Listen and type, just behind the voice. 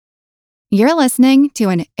You're listening to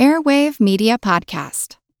an Airwave Media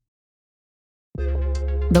Podcast.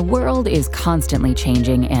 The world is constantly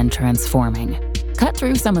changing and transforming. Cut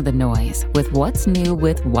through some of the noise with What's New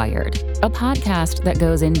with Wired, a podcast that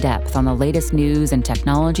goes in depth on the latest news in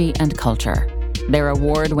technology and culture. Their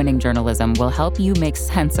award-winning journalism will help you make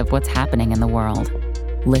sense of what's happening in the world.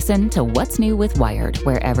 Listen to What's New with Wired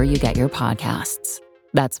wherever you get your podcasts.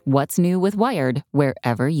 That's What's New with Wired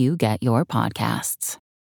wherever you get your podcasts.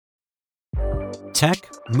 Tech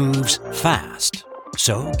moves fast,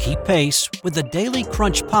 so keep pace with the Daily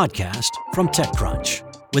Crunch podcast from TechCrunch.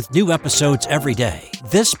 With new episodes every day,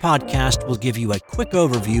 this podcast will give you a quick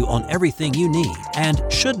overview on everything you need and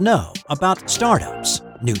should know about startups,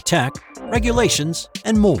 new tech, regulations,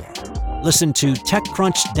 and more. Listen to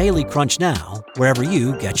TechCrunch Daily Crunch now, wherever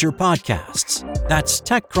you get your podcasts. That's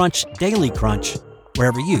TechCrunch Daily Crunch,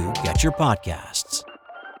 wherever you get your podcasts.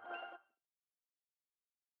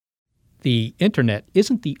 The internet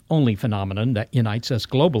isn't the only phenomenon that unites us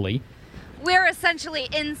globally. We're essentially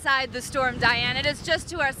inside the storm, Diane. It is just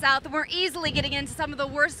to our south, and we're easily getting into some of the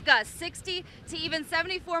worst gusts, 60 to even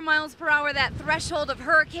 74 miles per hour, that threshold of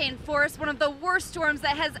hurricane force, one of the worst storms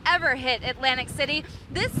that has ever hit Atlantic City.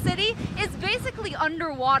 This city is basically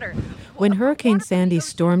underwater. When Hurricane Sandy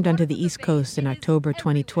stormed onto the East Coast in October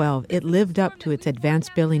 2012, it lived up to its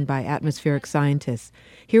advanced billing by atmospheric scientists.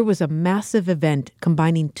 Here was a massive event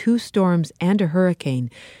combining two storms and a hurricane,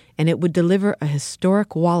 and it would deliver a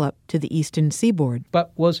historic wallop to the eastern seaboard.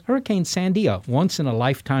 But was Hurricane Sandy a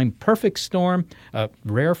once-in-a-lifetime perfect storm, a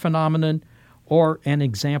rare phenomenon, or an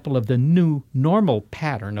example of the new normal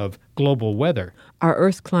pattern of global weather? Our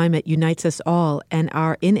Earth's climate unites us all, and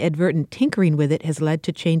our inadvertent tinkering with it has led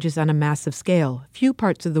to changes on a massive scale. Few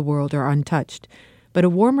parts of the world are untouched. But a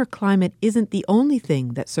warmer climate isn't the only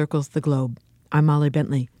thing that circles the globe. I'm Molly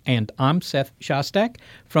Bentley. And I'm Seth Shostak.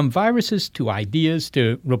 From viruses to ideas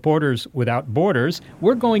to Reporters Without Borders,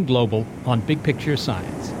 we're going global on Big Picture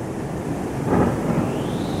Science.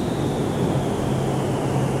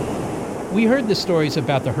 We heard the stories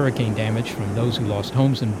about the hurricane damage from those who lost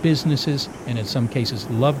homes and businesses, and in some cases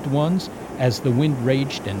loved ones, as the wind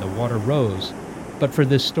raged and the water rose. But for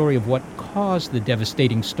this story of what caused the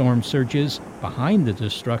devastating storm surges behind the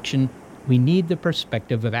destruction, we need the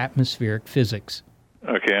perspective of atmospheric physics.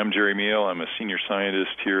 Okay, I'm Jerry Meal. I'm a senior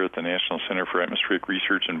scientist here at the National Center for Atmospheric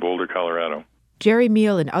Research in Boulder, Colorado. Jerry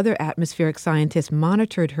Meal and other atmospheric scientists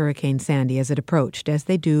monitored Hurricane Sandy as it approached, as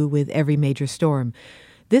they do with every major storm.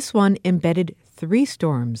 This one embedded three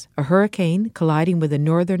storms, a hurricane colliding with a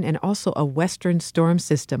northern and also a western storm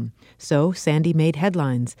system. So Sandy made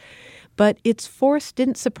headlines. But its force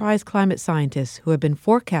didn't surprise climate scientists who have been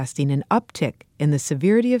forecasting an uptick in the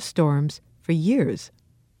severity of storms for years.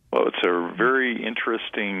 Well, it's a very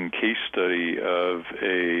interesting case study of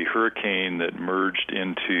a hurricane that merged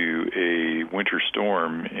into a winter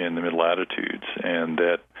storm in the mid-latitudes, and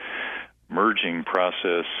that merging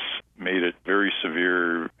process made it very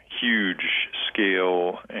severe, huge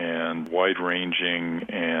scale and wide-ranging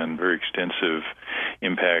and very extensive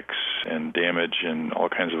impacts and damage, and all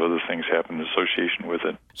kinds of other things happened in association with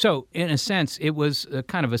it. So, in a sense, it was a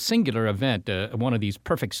kind of a singular event, one of these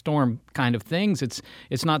perfect storm kind of things.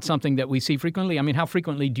 It's not something that we see frequently. I mean, how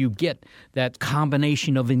frequently do you get that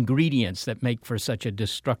combination of ingredients that make for such a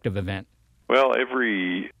destructive event? Well,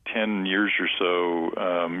 every 10 years or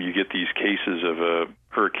so, you get these cases of a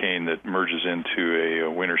hurricane that merges into a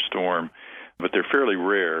winter storm, but they're fairly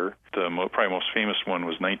rare. The probably most famous one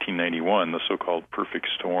was 1991, the so-called perfect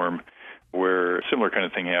storm, where a similar kind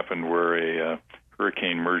of thing happened, where a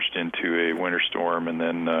hurricane merged into a winter storm and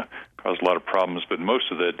then caused a lot of problems. But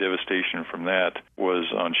most of the devastation from that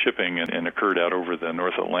was on shipping and occurred out over the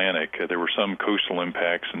North Atlantic. There were some coastal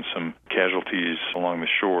impacts and some casualties along the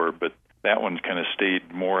shore, but that one kind of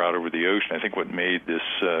stayed more out over the ocean. I think what made this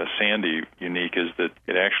Sandy unique is that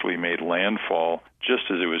it actually made landfall just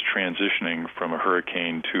as it was transitioning from a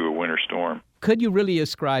hurricane to a winter storm. Could you really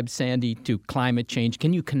ascribe Sandy to climate change?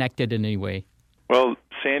 Can you connect it in any way? Well,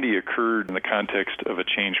 Sandy occurred in the context of a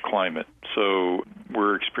changed climate. So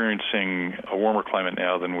we're experiencing a warmer climate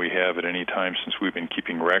now than we have at any time since we've been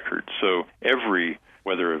keeping records. So every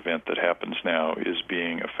weather event that happens now is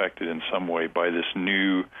being affected in some way by this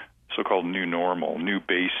new so-called new normal, new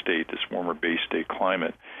base state, this warmer base state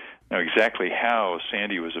climate. Now, exactly how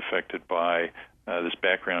Sandy was affected by this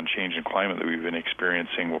background change in climate that we've been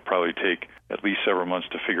experiencing will probably take at least several months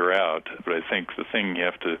to figure out. But I think the thing you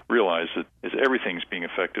have to realize is everything's being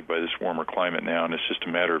affected by this warmer climate now, and it's just a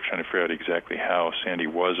matter of trying to figure out exactly how Sandy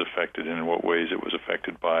was affected and in what ways it was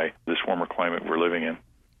affected by this warmer climate we're living in.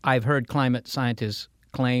 I've heard climate scientists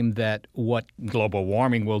claim that what global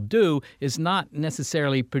warming will do is not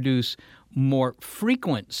necessarily produce more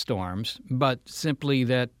frequent storms, but simply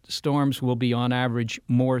that storms will be on average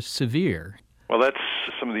more severe. Well, that's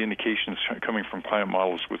some of the indications coming from climate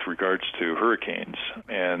models with regards to hurricanes.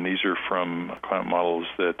 And these are from climate models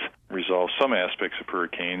that resolve some aspects of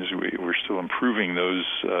hurricanes. We're still improving those,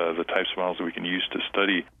 the types of models that we can use to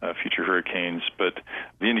study future hurricanes. But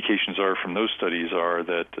the indications are from those studies are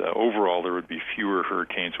that overall there would be fewer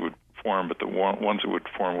hurricanes that would form, but the ones that would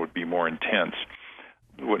form would be more intense.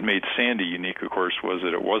 What made Sandy unique, of course, was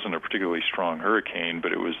that it wasn't a particularly strong hurricane,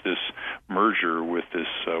 but it was this merger with this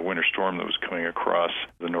winter storm that was coming across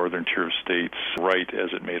the northern tier of states right as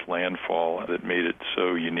it made landfall that made it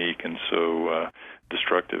so unique and so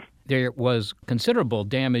destructive. There was considerable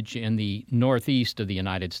damage in the northeast of the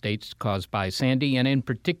United States caused by Sandy, and in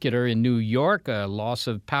particular in New York, a loss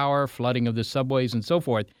of power, flooding of the subways, and so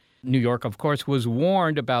forth. New York, of course, was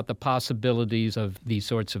warned about the possibilities of these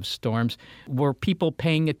sorts of storms. Were people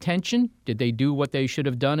paying attention? Did they do what they should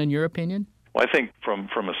have done, in your opinion? Well, I think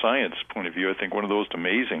from a science point of view, I think one of those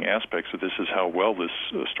amazing aspects of this is how well this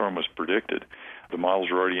storm was predicted. The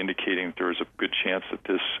models were already indicating that there was a good chance that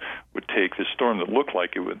this would take this storm that looked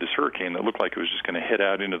like it would, this hurricane that looked like it was just going to head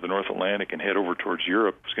out into the North Atlantic and head over towards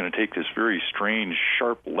Europe, was going to take this very strange,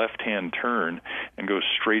 sharp left-hand turn and go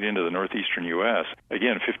straight into the northeastern U.S.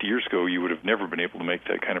 Again, 50 years ago, you would have never been able to make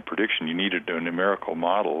that kind of prediction. You needed a numerical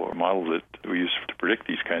model, or a model that we use to predict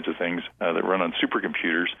these kinds of things that run on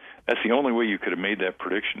supercomputers. That's the only way you could have made that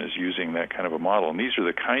prediction, is using that kind of a model. And these are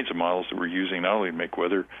the kinds of models that we're using not only to make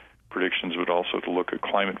weather predictions, but also to look at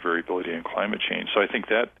climate variability and climate change. So I think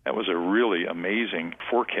that was a really amazing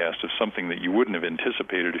forecast of something that you wouldn't have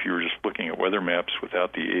anticipated if you were just looking at weather maps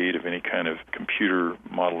without the aid of any kind of computer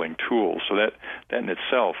modeling tools. So that in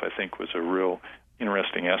itself, I think, was a real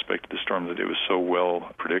interesting aspect of the storm, that it was so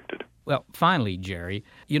well predicted. Well, finally, Jerry,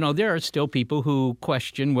 there are still people who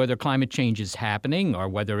question whether climate change is happening or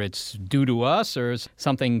whether it's due to us or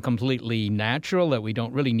something completely natural that we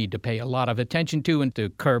don't really need to pay a lot of attention to and to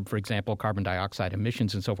curb, for example, carbon dioxide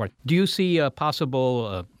emissions and so forth. Do you see a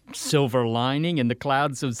possible silver lining in the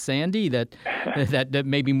clouds of Sandy that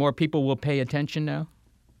maybe more people will pay attention now?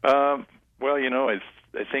 Well,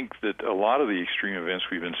 I think that a lot of the extreme events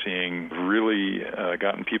we've been seeing really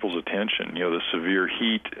gotten people's attention. The severe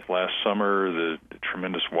heat last summer, the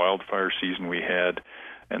tremendous wildfire season we had,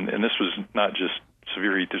 and this was not just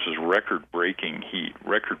severe heat, this was record-breaking heat,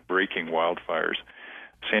 record-breaking wildfires.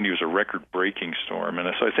 Sandy was a record-breaking storm, and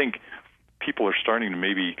so I think people are starting to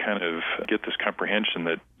maybe kind of get this comprehension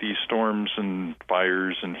that these storms and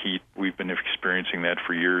fires and heat, we've been experiencing that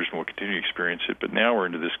for years and we'll continue to experience it, but now we're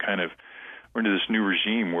into this new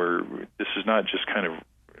regime where this is not just kind of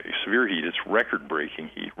severe heat, it's record-breaking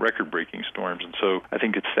heat, record-breaking storms. And so I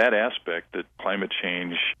think it's that aspect that climate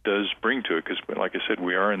change does bring to it, because, like I said,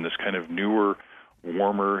 we are in this kind of newer,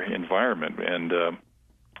 warmer environment. And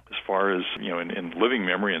as far as, in living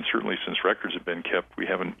memory, and certainly since records have been kept, we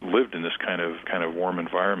haven't lived in this kind of warm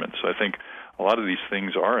environment. So I think a lot of these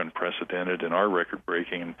things are unprecedented and are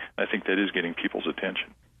record-breaking, and I think that is getting people's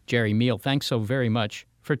attention. Jerry Meal, thanks so very much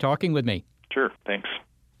for talking with me. Sure, thanks.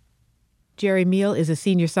 Jerry Meal is a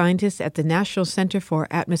senior scientist at the National Center for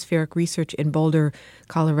Atmospheric Research in Boulder,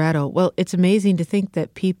 Colorado. Well, it's amazing to think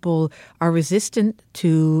that people are resistant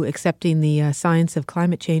to accepting the science of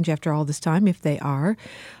climate change after all this time, if they are,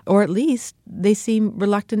 or at least they seem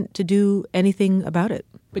reluctant to do anything about it.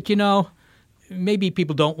 But maybe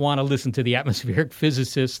people don't want to listen to the atmospheric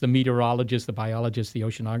physicists, the meteorologists, the biologists, the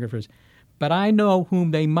oceanographers. But I know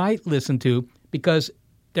whom they might listen to, because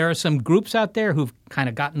there are some groups out there who've kind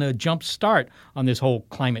of gotten a jump start on this whole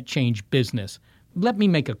climate change business. Let me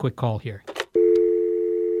make a quick call here.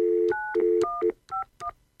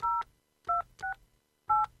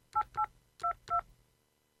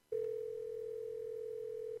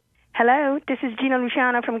 Hello, this is Gina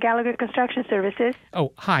Luciano from Gallagher Construction Services.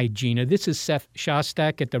 Oh, hi, Gina. This is Seth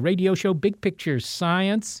Shostak at the radio show Big Picture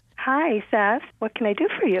Science. Hi, Seth. What can I do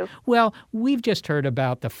for you? Well, we've just heard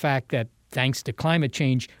about the fact that thanks to climate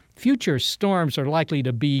change, future storms are likely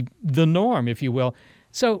to be the norm, if you will.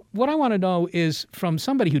 So what I want to know is, from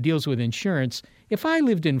somebody who deals with insurance, if I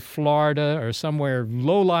lived in Florida or somewhere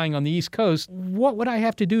low-lying on the East Coast, what would I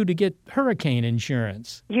have to do to get hurricane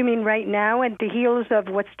insurance? You mean right now at the heels of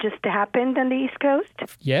what's just happened on the East Coast?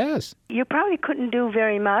 Yes. You probably couldn't do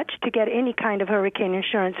very much to get any kind of hurricane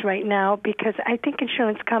insurance right now, because I think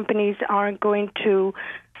insurance companies aren't going to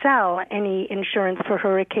sell any insurance for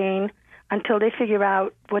hurricane until they figure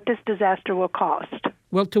out what this disaster will cost.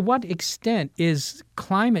 Well, to what extent is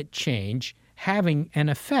climate change having an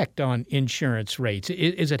effect on insurance rates.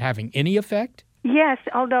 Is it having any effect? Yes,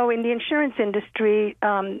 although in the insurance industry,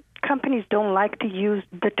 companies don't like to use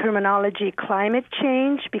the terminology climate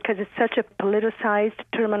change because it's such a politicized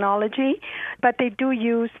terminology, but they do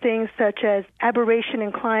use things such as aberration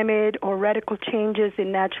in climate or radical changes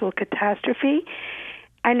in natural catastrophe.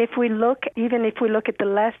 And even if we look at the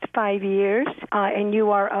last 5 years, and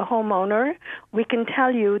you are a homeowner, we can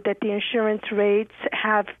tell you that the insurance rates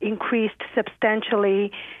have increased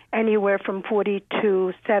substantially, anywhere from 40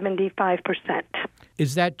 to 75%.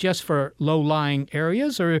 Is that just for low-lying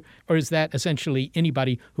areas, or is that essentially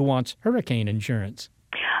anybody who wants hurricane insurance?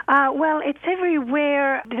 Well, it's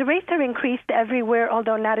everywhere. The rates are increased everywhere,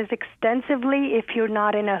 although not as extensively if you're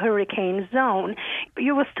not in a hurricane zone.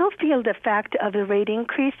 You will still feel the effect of the rate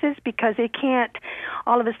increases because it can't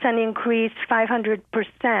all of a sudden increase 500%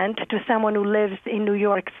 to someone who lives in New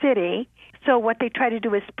York City. So what they try to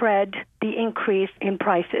do is spread the increase in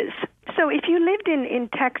prices. So if you lived in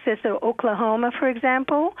Texas or Oklahoma, for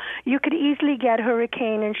example, you could easily get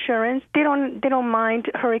hurricane insurance. They don't mind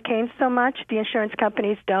hurricanes so much. The insurance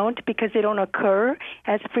companies don't because they don't occur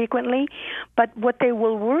as frequently. But what they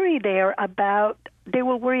will worry about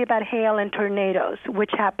hail and tornadoes,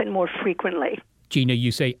 which happen more frequently. Gina,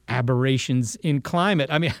 you say aberrations in climate.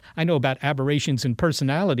 I mean, I know about aberrations in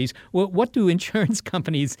personalities. Well, what do insurance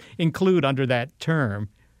companies include under that term?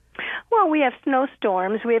 Well, we have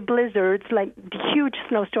snowstorms. We have blizzards, like huge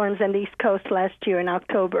snowstorms on the East Coast last year in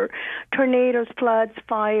October. Tornadoes, floods,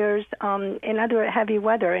 fires, and other heavy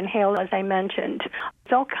weather and hail, as I mentioned.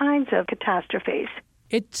 It's all kinds of catastrophes.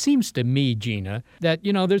 It seems to me, Gina, that,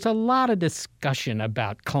 there's a lot of discussion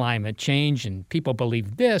about climate change and people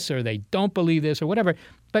believe this or they don't believe this or whatever.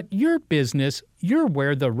 But your business, you're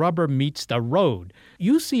where the rubber meets the road.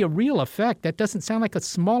 You see a real effect. That doesn't sound like a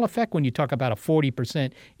small effect when you talk about a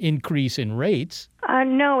 40% increase in rates.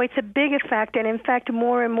 No, it's a big effect. And in fact,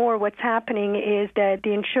 more and more what's happening is that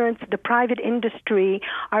the private industry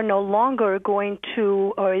are no longer going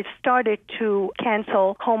to, or have started to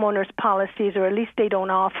cancel homeowners' policies, or at least they don't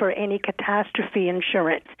offer any catastrophe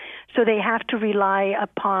insurance. So they have to rely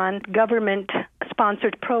upon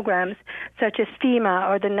government-sponsored programs such as FEMA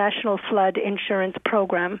or the National Flood Insurance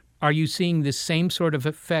Program. Are you seeing the same sort of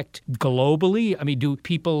effect globally? I mean, do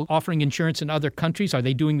people offering insurance in other countries, are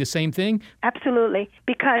they doing the same thing? Absolutely,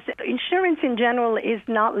 because insurance in general is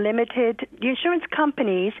not limited. The insurance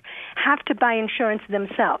companies have to buy insurance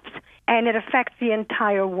themselves, and it affects the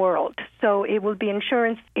entire world. So it will be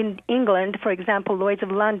insurance in England, for example, Lloyd's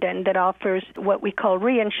of London, that offers what we call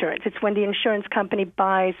reinsurance. It's when the insurance company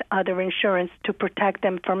buys other insurance to protect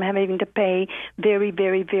them from having to pay very,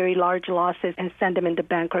 very, very large losses and send them into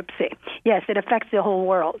bankruptcy. Yes, it affects the whole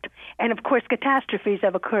world. And of course, catastrophes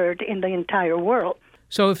have occurred in the entire world.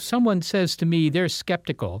 So if someone says to me they're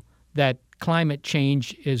skeptical that climate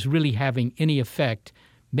change is really having any effect,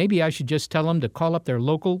 maybe I should just tell them to call up their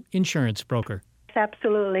local insurance broker.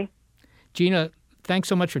 Absolutely. Gina, thanks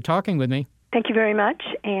so much for talking with me. Thank you very much,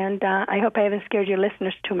 and I hope I haven't scared your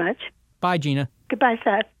listeners too much. Bye, Gina. Goodbye,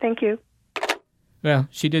 Seth. Thank you. Well,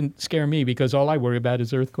 she didn't scare me because all I worry about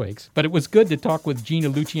is earthquakes. But it was good to talk with Gina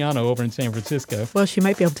Luciano over in San Francisco. Well, she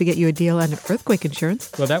might be able to get you a deal on earthquake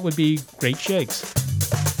insurance. Well, that would be great shakes.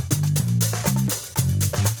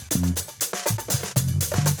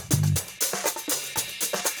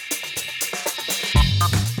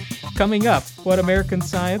 Coming up, what American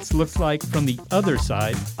science looks like from the other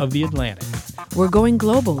side of the Atlantic. We're going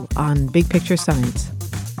global on Big Picture Science.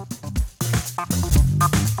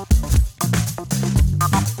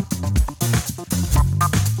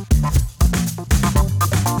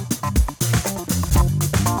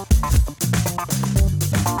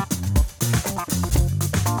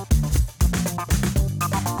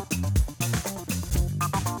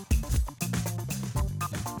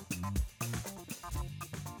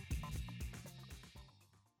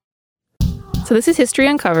 So this is History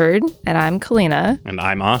Uncovered, and I'm Kalina. And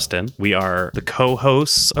I'm Austin. We are the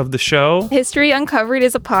co-hosts of the show. History Uncovered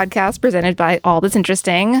is a podcast presented by All That's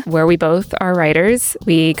Interesting, where we both are writers.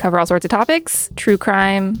 We cover all sorts of topics: true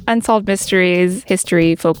crime, unsolved mysteries,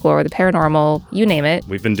 history, folklore, the paranormal, you name it.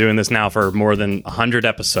 We've been doing this now for more than 100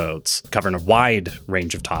 episodes, covering a wide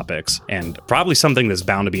range of topics, and probably something that's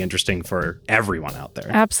bound to be interesting for everyone out there.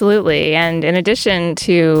 Absolutely. And in addition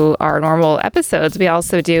to our normal episodes, we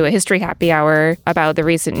also do a history happy hour more about the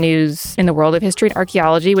recent news in the world of history and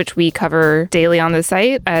archaeology, which we cover daily on the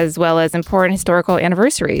site, as well as important historical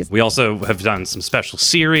anniversaries. We also have done some special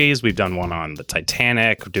series. We've done one on the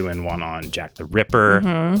Titanic, doing one on Jack the Ripper,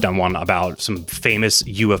 done one about some famous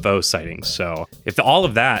UFO sightings. So if all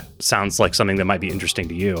of that sounds like something that might be interesting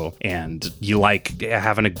to you, and you like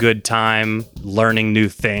having a good time, learning new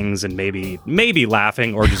things, and maybe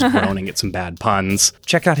laughing or just groaning at some bad puns,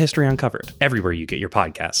 check out History Uncovered everywhere you get your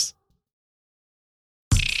podcasts.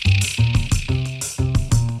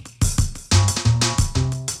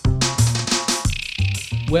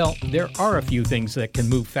 Well, there are a few things that can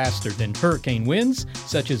move faster than hurricane winds,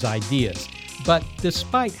 such as ideas. But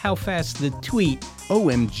despite how fast the tweet,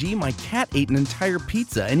 "OMG, my cat ate an entire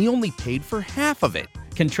pizza and he only paid for half of it,"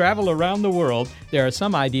 can travel around the world, there are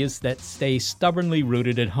some ideas that stay stubbornly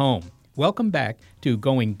rooted at home. Welcome back to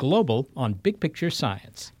Going Global on Big Picture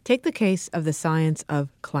Science. Take the case of the science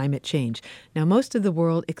of climate change. Now, most of the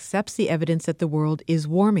world accepts the evidence that the world is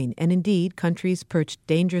warming, and indeed, countries perched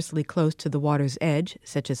dangerously close to the water's edge,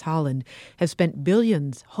 such as Holland, have spent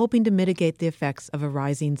billions hoping to mitigate the effects of a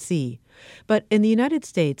rising sea. But in the United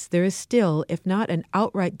States, there is still, if not an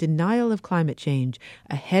outright denial of climate change,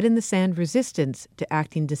 a head-in-the-sand resistance to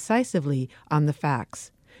acting decisively on the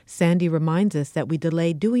facts. Sandy reminds us that we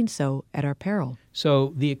delay doing so at our peril.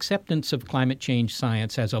 So the acceptance of climate change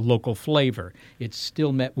science has a local flavor. It's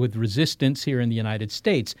still met with resistance here in the United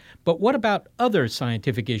States. But what about other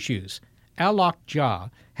scientific issues? Alok Jha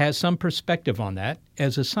has some perspective on that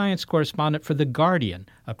as a science correspondent for The Guardian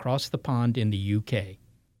across the pond in the UK.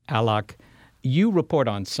 Alok, you report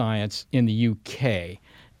on science in the UK.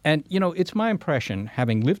 And, it's my impression,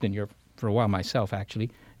 having lived in Europe for a while myself,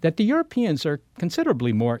 actually, that the Europeans are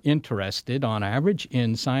considerably more interested, on average,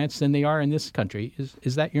 in science than they are in this country.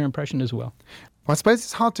 Is that your impression as well? Well, I suppose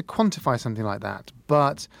it's hard to quantify something like that,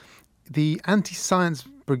 but the anti-science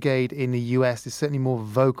brigade in the US is certainly more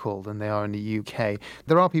vocal than they are in the UK.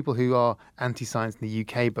 There are people who are anti-science in the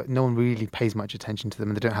UK, but no one really pays much attention to them,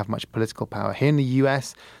 and they don't have much political power. Here in the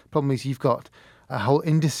US, the problem is you've got a whole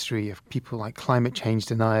industry of people like climate change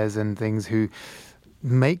deniers and things who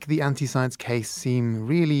make the anti-science case seem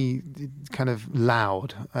really kind of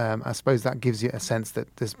loud. I suppose that gives you a sense that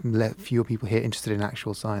there's fewer people here interested in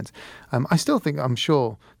actual science. I still think, I'm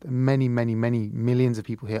sure, that many, many, many millions of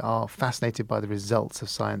people here are fascinated by the results of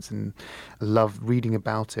science and love reading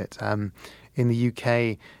about it. In the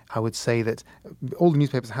UK, I would say that all the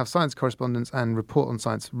newspapers have science correspondents and report on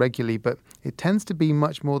science regularly, but it tends to be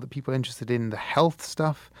much more that people are interested in the health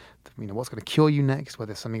stuff, what's going to cure you next,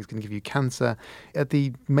 whether something's going to give you cancer. At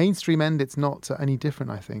the mainstream end, it's not any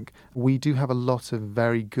different, I think. We do have a lot of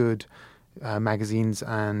very good magazines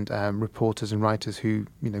and reporters and writers who,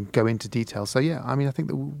 go into detail. So, I think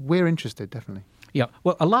that we're interested, definitely. Yeah,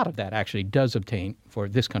 well, a lot of that actually does obtain for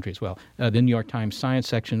this country as well. The New York Times science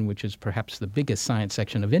section, which is perhaps the biggest science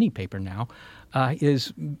section of any paper now,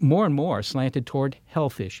 is more and more slanted toward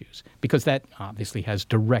health issues, because that obviously has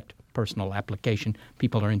direct personal application.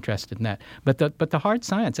 People are interested in that. But the hard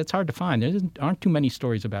science, it's hard to find. There aren't too many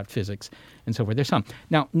stories about physics and so forth. There's some.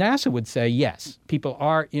 Now, NASA would say, yes, people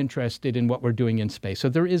are interested in what we're doing in space. So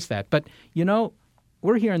there is that. But,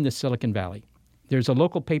 we're here in the Silicon Valley. There's a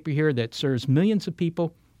local paper here that serves millions of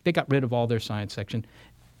people. They got rid of all their science section.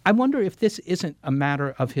 I wonder if this isn't a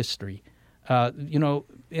matter of history.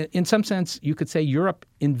 In some sense, you could say Europe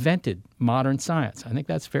invented modern science. I think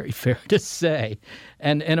that's very fair to say.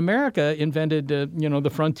 And America invented,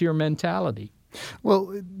 the frontier mentality.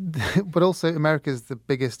 Well, but also America is the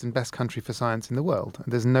biggest and best country for science in the world.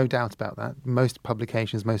 There's no doubt about that. Most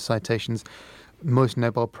publications, most citations, most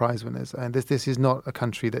Nobel Prize winners. And this is not a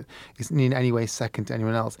country that is in any way second to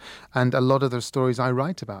anyone else. And a lot of the stories I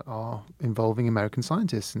write about are involving American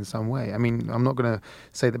scientists in some way. I mean, I'm not going to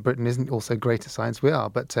say that Britain isn't also great at science. We are,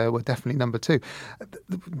 but we're definitely number two,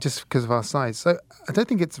 just because of our size. So I don't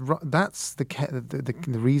think that's the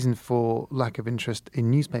reason for lack of interest in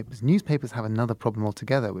newspapers. Newspapers have another problem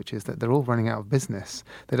altogether, which is that they're all running out of business.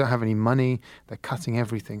 They don't have any money. They're cutting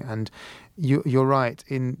everything. And you're right.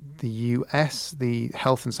 In the US, the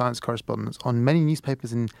health and science correspondents on many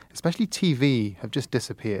newspapers, and especially TV, have just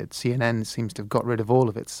disappeared. CNN seems to have got rid of all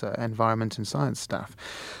of its environment and science staff,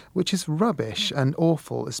 which is rubbish and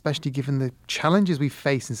awful, especially given the challenges we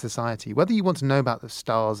face in society. Whether you want to know about the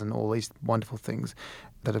stars and all these wonderful things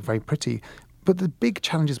that are very pretty, but the big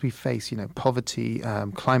challenges we face, poverty,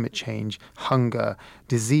 climate change, hunger,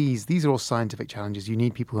 disease, these are all scientific challenges. You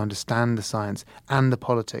need people who understand the science and the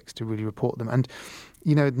politics to really report them. And,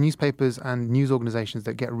 newspapers and news organizations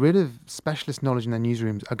that get rid of specialist knowledge in their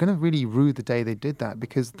newsrooms are going to really rue the day they did that,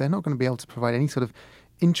 because they're not going to be able to provide any sort of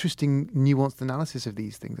interesting, nuanced analysis of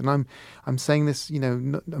these things. And I'm saying this,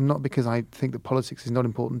 not because I think that politics is not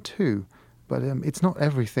important too, but it's not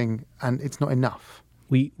everything, and it's not enough.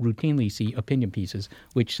 We routinely see opinion pieces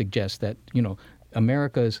which suggest that,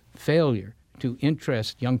 America's failure to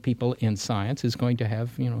interest young people in science is going to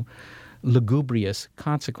have, lugubrious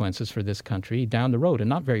consequences for this country down the road, and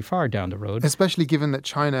not very far down the road. Especially given that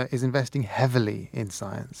China is investing heavily in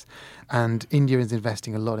science and India is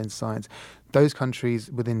investing a lot in science. Those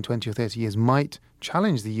countries within 20 or 30 years might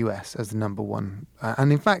challenge the US as the number one.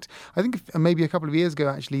 And in fact, I think maybe a couple of years ago,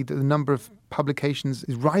 actually, the number of publications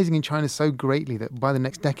is rising in China so greatly that by the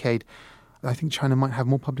next decade, I think China might have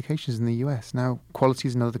more publications than the US. Now, quality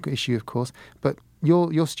is another issue, of course, but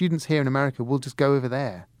your students here in America will just go over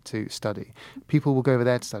there to study. People will go over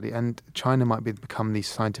there to study, and China might become the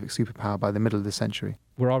scientific superpower by the middle of the century.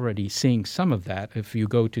 We're already seeing some of that. If you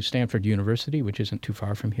go to Stanford University, which isn't too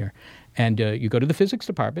far from here, and you go to the physics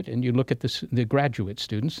department and you look at the graduate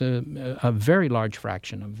students, a very large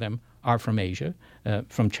fraction of them are from Asia,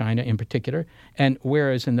 from China in particular. And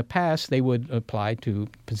whereas in the past they would apply to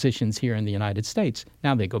positions here in the United States,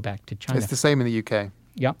 now they go back to China. It's the same in the UK.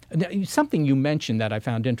 Yeah. Something you mentioned that I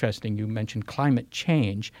found interesting, you mentioned climate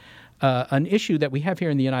change. An issue that we have here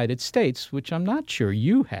in the United States, which I'm not sure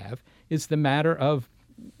you have, is the matter of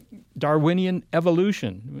Darwinian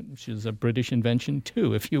evolution, which is a British invention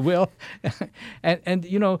too, if you will. and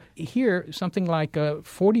here something like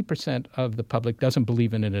 40% of the public doesn't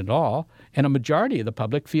believe in it at all, and a majority of the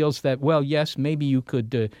public feels that, well, yes, maybe you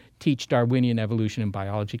could teach Darwinian evolution in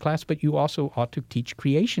biology class, but you also ought to teach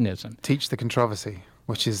creationism. Teach the controversy,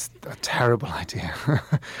 which is a terrible idea.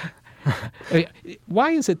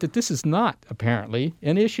 Why is it that this is not, apparently,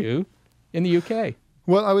 an issue in the UK?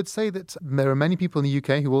 Well, I would say that there are many people in the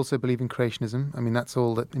UK who also believe in creationism. I mean, that's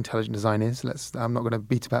all that intelligent design is. I'm not going to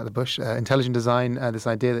beat about the bush. Intelligent design, this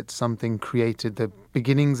idea that something created the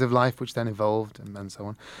beginnings of life, which then evolved, and so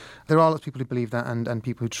on. There are lots of people who believe that, and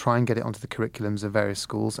people who try and get it onto the curriculums of various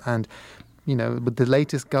schools. And but the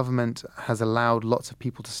latest government has allowed lots of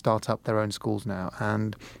people to start up their own schools now,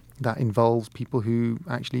 and that involves people who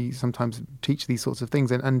actually sometimes teach these sorts of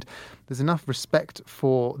things. And there's enough respect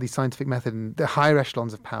for the scientific method and the higher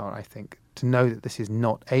echelons of power, I think, to know that this is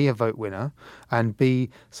not A, a vote winner, and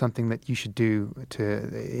B, something that you should do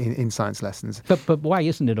in science lessons. But why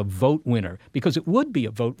isn't it a vote winner? Because it would be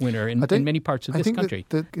a vote winner in many parts of this country.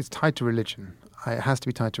 I think that it's tied to religion. It has to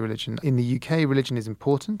be tied to religion. In the UK, religion is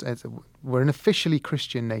important. We're an officially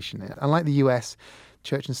Christian nation. Unlike the US,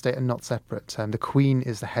 church and state are not separate. The Queen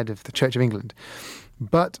is the head of the Church of England.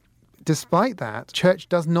 But despite that, church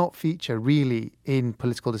does not feature really in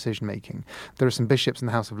political decision-making. There are some bishops in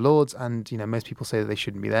the House of Lords, and most people say that they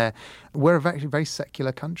shouldn't be there. We're a very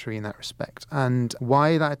secular country in that respect. And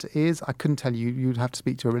why that is, I couldn't tell you. You'd have to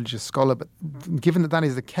speak to a religious scholar. But given that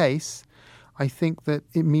is the case, I think that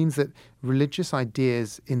it means that religious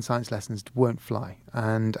ideas in science lessons won't fly.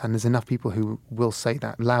 And there's enough people who will say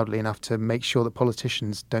that loudly enough to make sure that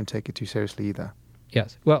politicians don't take it too seriously either.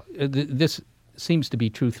 Yes. Well, this seems to be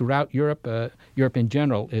true throughout Europe. Europe in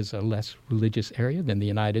general is a less religious area than the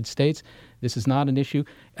United States. This is not an issue.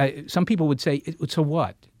 Some people would say, so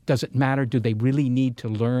what? Does it matter? Do they really need to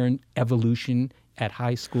learn evolution at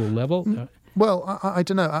high school level? Well, I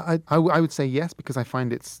don't know. I would say yes, because I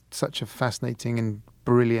find it's such a fascinating and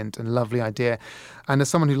brilliant and lovely idea. And as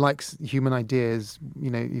someone who likes human ideas,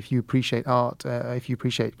 if you appreciate art, if you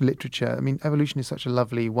appreciate literature, I mean, evolution is such a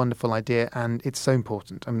lovely, wonderful idea, and it's so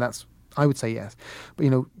important. I mean, I would say yes.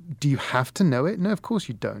 But, do you have to know it? No, of course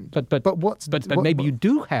you don't. But maybe you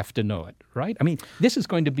do have to know it, right? I mean, this is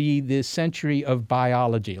going to be the century of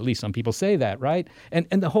biology. At least some people say that, right? And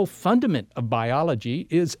the whole fundament of biology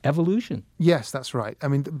is evolution. Yes, that's right. I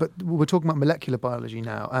mean, but we're talking about molecular biology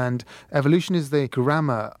now, and evolution is the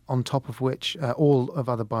grammar on top of which all of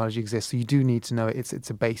other biology exists. So you do need to know it. It's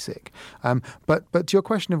a basic. But to your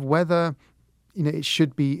question of whether it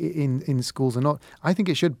should be in schools or not, I think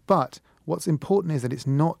it should. But what's important is that it's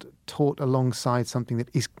not taught alongside something that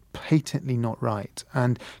is patently not right,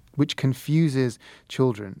 and which confuses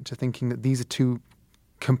children to thinking that these are two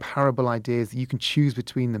comparable ideas that you can choose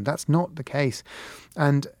between them. That's not the case.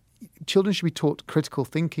 And children should be taught critical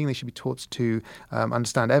thinking. They should be taught to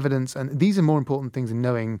understand evidence. And these are more important things than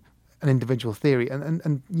knowing an individual theory.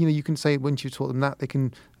 And you can say once you've taught them that, they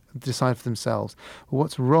can decide for themselves. But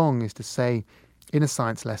what's wrong is to say in a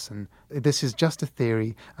science lesson, this is just a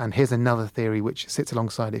theory, and here's another theory which sits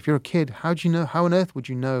alongside it. If you're a kid, how on earth would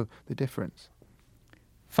you know the difference?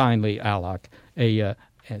 Finally, Alok, a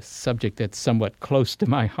subject that's somewhat close to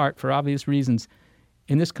my heart for obvious reasons.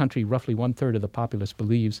 in this country, roughly 1/3 of the populace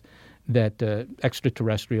believes that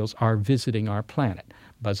extraterrestrials are visiting our planet,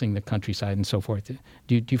 buzzing the countryside and so forth.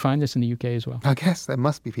 Do you find this in the UK as well? I guess there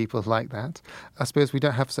must be people like that. I suppose we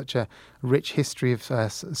don't have such a rich history of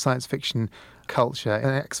science fiction culture,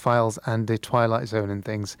 X-Files and the Twilight Zone and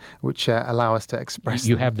things, which allow us to express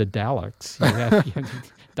You them. have the Daleks. You have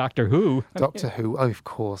Doctor Who. Doctor Who, oh, of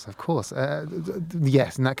course.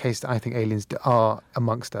 Yes, in that case, I think aliens are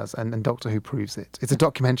amongst us, and Doctor Who proves it. It's a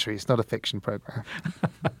documentary, it's not a fiction program.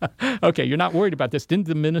 Okay, you're not worried about this. Didn't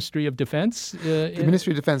the Ministry of Defense... the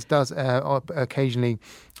Ministry of Defense does occasionally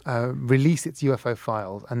release its UFO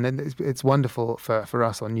files, and then it's wonderful for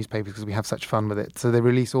us on newspapers because we have such fun with it. So they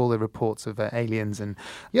release all the reports of aliens, and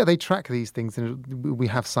they track these things, and we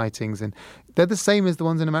have sightings, and they're the same as the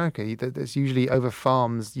ones in America. There's usually over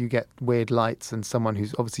farms, you get weird lights, and someone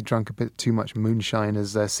who's obviously drunk a bit too much moonshine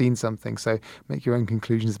has seen something. So make your own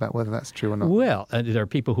conclusions about whether that's true or not. Well, there are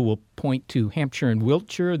people who will point to Hampshire and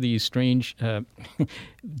Wiltshire, these strange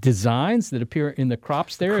designs that appear in the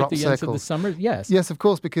crops there at the ends of the summer. Yes, of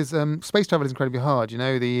course, because space travel is incredibly hard. You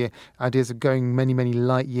know, the ideas of going many, many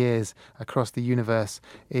light years across the universe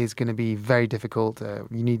is going to be very difficult.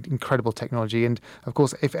 You need incredible technology. And, of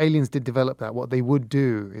course, if aliens did develop that, what they would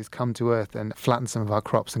do is come to Earth and flatten some of our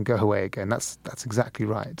crops and go away again. That's exactly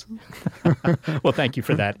right. Well, thank you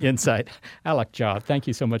for that insight. Alok Jha, thank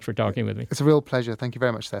you so much for talking with me. It's a real pleasure. Thank you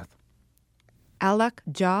very much, Seth. Alok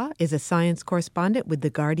Jha is a science correspondent with The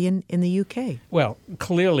Guardian in the UK. Well,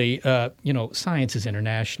 clearly, science is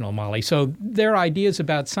international, Molly. So their ideas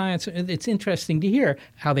about science, it's interesting to hear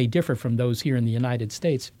how they differ from those here in the United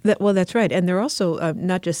States. That's right. And they're also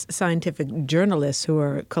not just scientific journalists who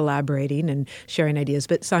are collaborating and sharing ideas,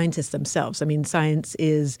 but scientists themselves. I mean, science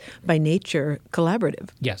is by nature collaborative.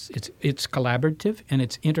 Yes, it's collaborative and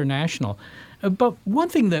it's international. But one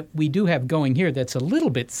thing that we do have going here that's a little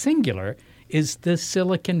bit singular is the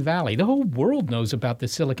Silicon Valley. The whole world knows about the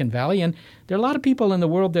Silicon Valley, and there are a lot of people in the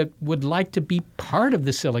world that would like to be part of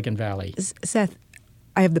the Silicon Valley. Seth,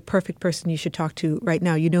 I have the perfect person you should talk to right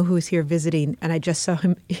now. You know who is here visiting, and I just saw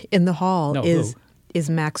him in the hall, is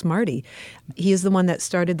Max Marty. He is the one that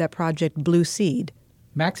started that project Blue Seed.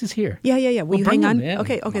 Max is here. Yeah. Will you hang on?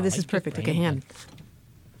 Okay, Molly, this is perfect. Okay, hang on.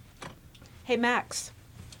 Hey, Max.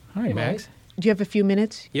 Hi, Max. Do you have a few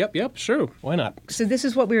minutes? Yep, sure. Why not? So this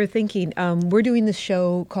is what we were thinking. We're doing this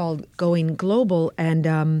show called Going Global,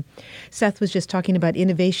 and Seth was just talking about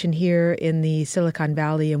innovation here in the Silicon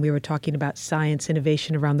Valley, and we were talking about science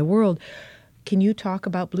innovation around the world. Can you talk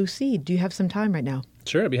about Blue Seed? Do you have some time right now?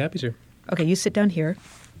 Sure, I'd be happy to. Okay, you sit down here.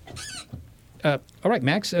 All right,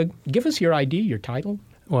 Max, give us your ID, your title.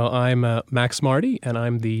 Well, I'm Max Marty, and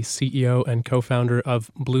I'm the CEO and co-founder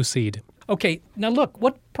of Blue Seed. Okay, now look,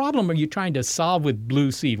 what problem are you trying to solve with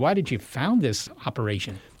Blue Seed? Why did you found this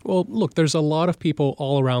operation? Well, look, there's a lot of people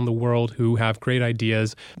all around the world who have great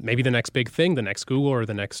ideas, maybe the next big thing, the next Google or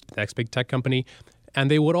the next big tech company, and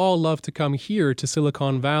they would all love to come here to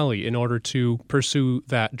Silicon Valley in order to pursue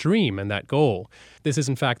that dream and that goal. This is,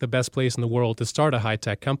 in fact, the best place in the world to start a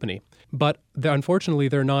high-tech company. But unfortunately,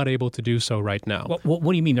 they're not able to do so right now. What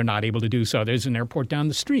do you mean they're not able to do so? There's an airport down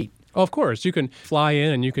the street. Oh, of course, you can fly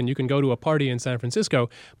in and you can go to a party in San Francisco,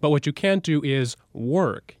 but what you can't do is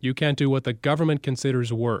work. You can't do what the government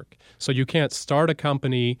considers work. So you can't start a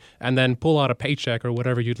company and then pull out a paycheck or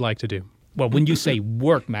whatever you'd like to do. Well, when you say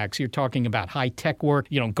work, Max, you're talking about high-tech work,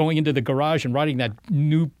 going into the garage and writing that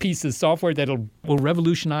new piece of software that will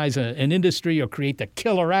revolutionize an industry or create the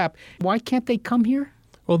killer app. Why can't they come here?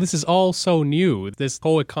 Well, this is all so new. This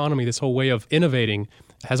whole economy, this whole way of innovating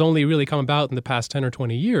has only really come about in the past 10 or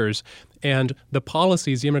 20 years. And the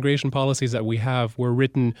policies, the immigration policies that we have were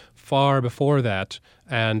written far before that.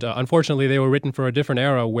 And unfortunately, they were written for a different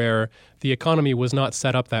era where the economy was not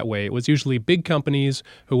set up that way. It was usually big companies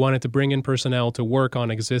who wanted to bring in personnel to work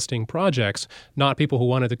on existing projects, not people who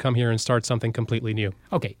wanted to come here and start something completely new.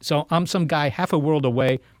 Okay, so I'm some guy half a world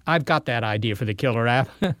away. I've got that idea for the killer app.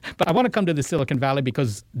 But I want to come to the Silicon Valley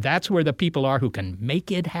because that's where the people are who can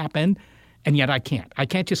make it happen. And yet I can't. I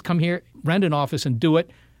can't just come here, rent an office, and do it.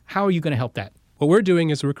 How are you going to help that? What we're doing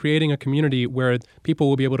is we're creating a community where people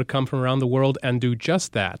will be able to come from around the world and do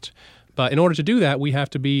just that. But in order to do that, we have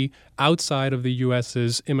to be outside of the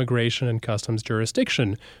U.S.'s immigration and customs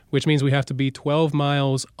jurisdiction, which means we have to be 12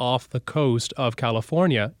 miles off the coast of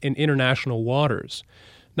California in international waters.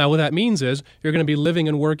 Now, what that means is you're going to be living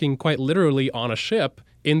and working quite literally on a ship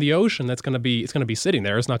in the ocean it's going to be sitting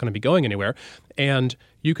there. It's not going to be going anywhere. And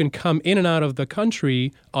you can come in and out of the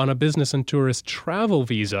country on a business and tourist travel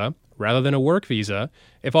visa rather than a work visa,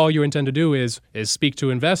 if all you intend to do is speak to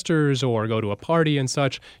investors or go to a party and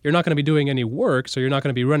such, you're not going to be doing any work, so you're not going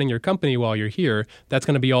to be running your company while you're here. That's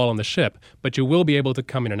going to be all on the ship, but you will be able to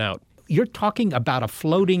come in and out. You're talking about a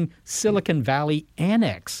floating Silicon Valley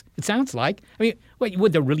annex. It sounds like. I mean, wait,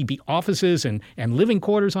 would there really be offices and living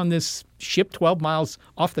quarters on this ship 12 miles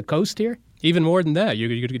off the coast here? Even more than that, you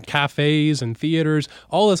could get cafes and theaters,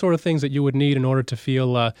 all the sort of things that you would need in order to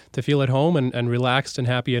feel at home and relaxed and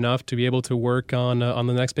happy enough to be able to work on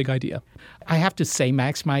the next big idea. I have to say,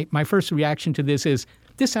 Max, my first reaction to this is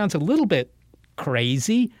this sounds a little bit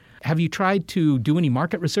crazy. Have you tried to do any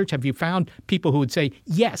market research? Have you found people who would say,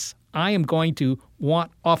 yes, I am going to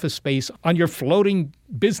want office space on your floating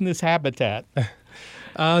business habitat?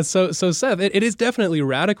 So Seth, it is definitely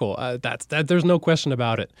radical. There's no question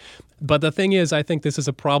about it. But the thing is, I think this is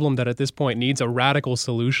a problem that at this point needs a radical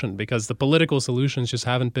solution because the political solutions just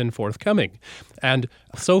haven't been forthcoming. And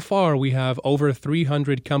so far, we have over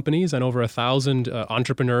 300 companies and over 1,000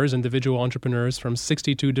 entrepreneurs, individual entrepreneurs from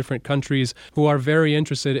 62 different countries who are very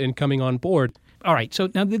interested in coming on board. All right, so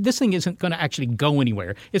now this thing isn't going to actually go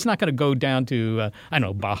anywhere. It's not going to go down to,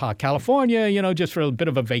 Baja California, just for a bit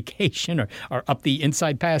of a vacation or up the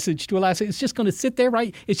Inside Passage to Alaska. It's just going to sit there,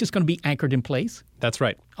 right? It's just going to be anchored in place? That's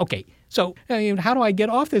right. Okay, so how do I get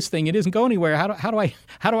off this thing? It isn't going anywhere. How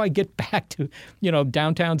do I get back to,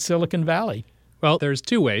 downtown Silicon Valley? Well, there's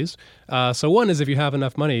two ways. So one is if you have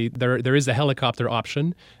enough money, there is a helicopter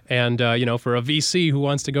option. And, for a VC who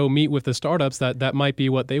wants to go meet with the startups, that might be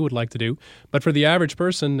what they would like to do. But for the average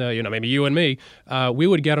person, maybe you and me, we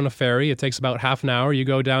would get on a ferry. It takes about half an hour. You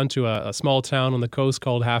go down to a small town on the coast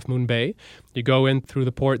called Half Moon Bay. You go in through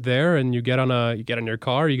the port there and you get on your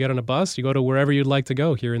car, you get on a bus, you go to wherever you'd like to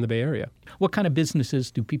go here in the Bay Area. What kind of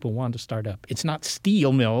businesses do people want to start up? It's not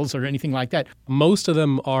steel mills or anything like that. Most of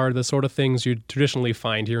them are the sort of things you traditionally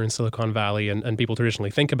find here in Silicon Valley and people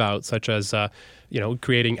traditionally think about, such as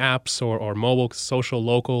creating apps or mobile, social,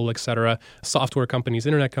 local, etc., software companies,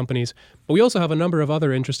 internet companies. But we also have a number of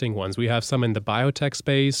other interesting ones. We have some in the biotech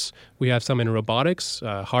space. We have some in robotics,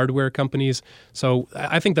 hardware companies. So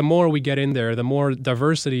I think the more we get in there, the more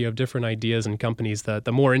diversity of different ideas and companies, the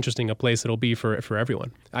more interesting a place it'll be for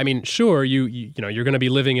everyone. I mean, sure, you're going to be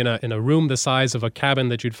living in a room the size of a cabin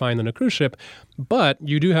that you'd find on a cruise ship, but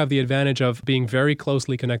you do have the advantage of being very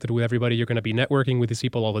closely connected with everybody. You're going to be networking with these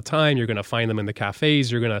people all the time. You're going to find them in the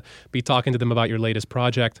cafes. You're going to be talking to them about your latest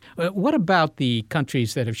project. What about the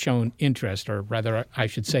countries that have shown interest, or rather, I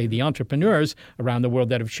should say, the entrepreneurs around the world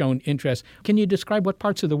that have shown interest? Can you describe what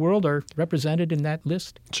parts of the world are represented in that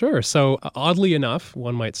list? Sure. So oddly enough,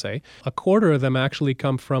 one might say, a quarter of them actually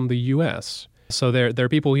come from the U.S., So there are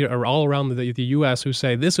people here all around the U.S. who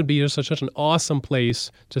say this would be such an awesome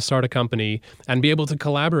place to start a company and be able to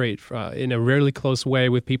collaborate in a really close way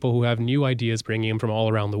with people who have new ideas, bringing them from all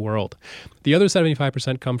around the world. The other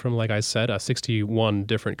 75% come from, like I said, 61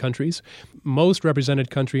 different countries. Most represented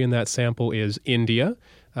country in that sample is India.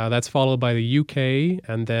 That's followed by the UK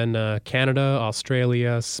and then Canada,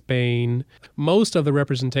 Australia, Spain. Most of the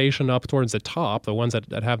representation up towards the top, the ones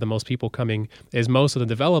that have the most people coming, is most of the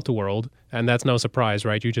developed world. And that's no surprise,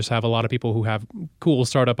 right? You just have a lot of people who have cool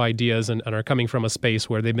startup ideas and are coming from a space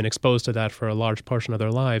where they've been exposed to that for a large portion of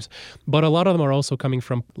their lives. But a lot of them are also coming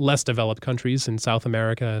from less developed countries in South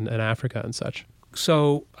America and Africa and such.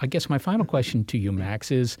 So I guess my final question to you, Max,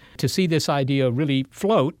 is to see this idea really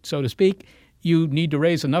float, so to speak, you need to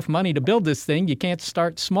raise enough money to build this thing. You can't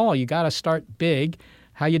start small. You got to start big.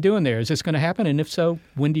 How you doing there? Is this going to happen? And if so,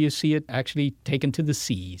 when do you see it actually taken to the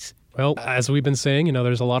seas? Well, as we've been saying,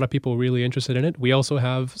 there's a lot of people really interested in it. We also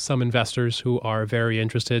have some investors who are very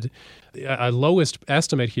interested. A lowest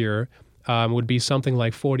estimate here would be something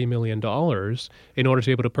like $40 million. In order to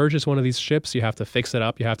be able to purchase one of these ships, you have to fix it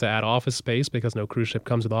up. You have to add office space because no cruise ship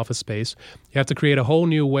comes with office space. You have to create a whole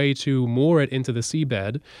new way to moor it into the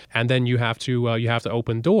seabed, and then you have to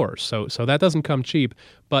open doors. So that doesn't come cheap.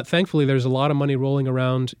 But thankfully, there's a lot of money rolling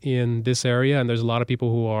around in this area, and there's a lot of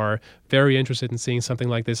people who are very interested in seeing something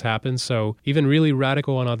like this happen. So even really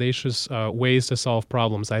radical and audacious ways to solve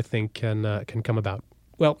problems, I think, can come about.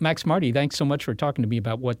 Well, Max Marty, thanks so much for talking to me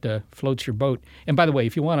about what floats your boat. And by the way,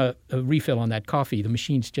 if you want a refill on that coffee, the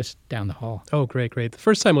machine's just down the hall. Oh, great. The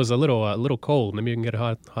first time was a little cold. Maybe you can get it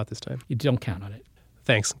hot this time. You don't count on it.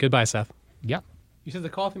 Thanks. Goodbye, Seth. Yeah. You said the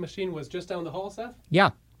coffee machine was just down the hall, Seth?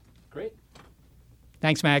 Yeah. Great.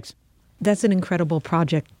 Thanks, Max. That's an incredible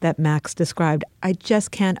project that Max described. I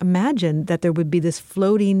just can't imagine that there would be this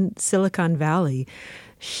floating Silicon Valley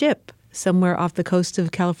ship somewhere off the coast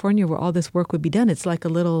of California where all this work would be done. It's like a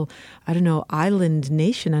little, island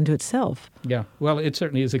nation unto itself. Yeah, well, it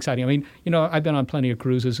certainly is exciting. I mean, I've been on plenty of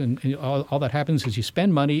cruises, and all that happens is you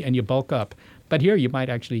spend money and you bulk up. But here you might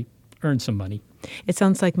actually earn some money. It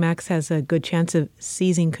sounds like Max has a good chance of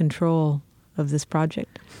seizing control of this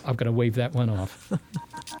project. I'm going to wave that one off.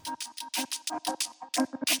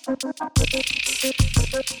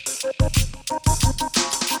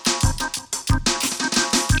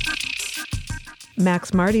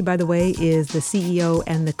 Max Marty, by the way, is the CEO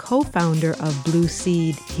and the co-founder of Blue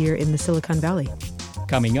Seed here in the Silicon Valley.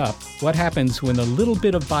 Coming up, what happens when a little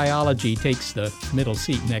bit of biology takes the middle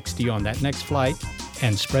seat next to you on that next flight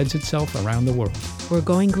and spreads itself around the world? We're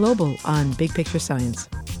going global on Big Picture Science.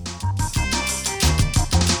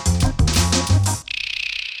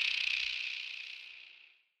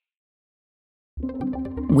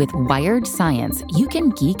 With Wired Science, you can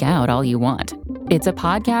geek out all you want. It's a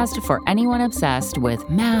podcast for anyone obsessed with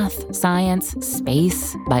math, science,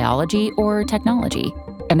 space, biology, or technology.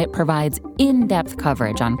 And it provides in-depth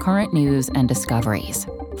coverage on current news and discoveries.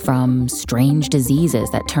 From strange diseases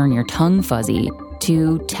that turn your tongue fuzzy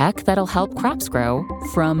to tech that'll help crops grow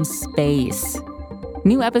from space.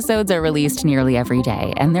 New episodes are released nearly every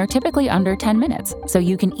day, and they're typically under 10 minutes, so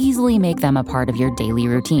you can easily make them a part of your daily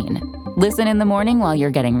routine. Listen in the morning while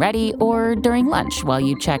you're getting ready or during lunch while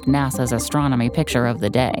you check NASA's astronomy picture of the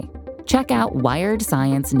day. Check out Wired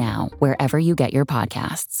Science now, wherever you get your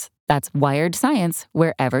podcasts. That's Wired Science,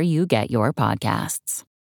 wherever you get your podcasts.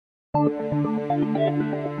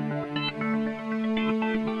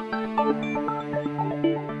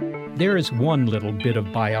 There is one little bit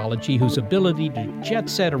of biology whose ability to jet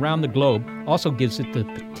set around the globe also gives it the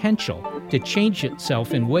potential to change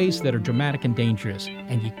itself in ways that are dramatic and dangerous,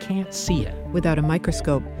 and you can't see it. Without a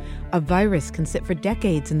microscope, a virus can sit for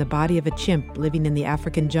decades in the body of a chimp living in the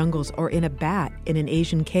African jungles or in a bat in an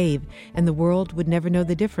Asian cave, and the world would never know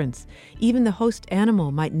the difference. Even the host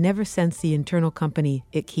animal might never sense the internal company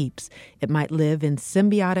it keeps. It might live in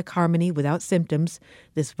symbiotic harmony without symptoms,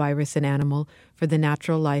 this virus and animal, for the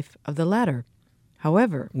natural life of the latter.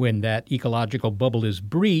 However, when that ecological bubble is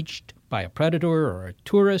breached by a predator or a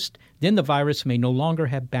tourist, then the virus may no longer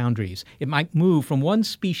have boundaries. It might move from one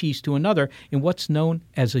species to another in what's known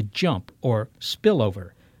as a jump or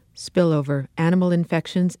spillover. Spillover, Animal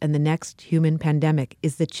Infections and the Next Human Pandemic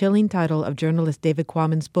is the chilling title of journalist David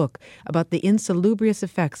Quammen's book about the insalubrious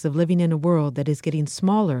effects of living in a world that is getting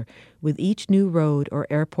smaller with each new road or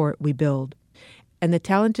airport we build. And the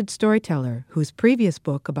talented storyteller, whose previous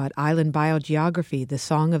book about island biogeography, The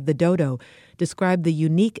Song of the Dodo, described the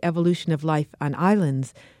unique evolution of life on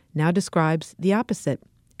islands, now describes the opposite,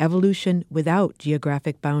 evolution without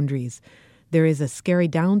geographic boundaries. There is a scary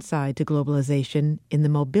downside to globalization in the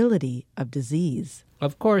mobility of disease.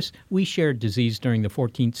 Of course, we shared disease during the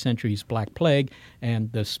 14th century's Black Plague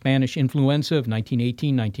and the Spanish influenza of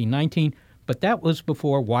 1918-1919, but that was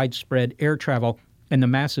before widespread air travel and the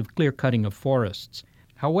massive clear-cutting of forests.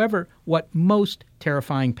 However, what most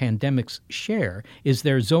terrifying pandemics share is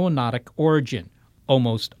their zoonotic origin.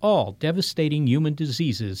 Almost all devastating human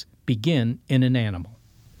diseases begin in an animal.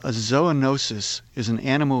 A zoonosis is an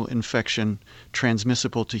animal infection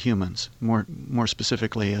transmissible to humans, more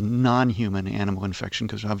specifically a non-human animal infection,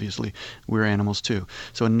 because obviously we're animals too.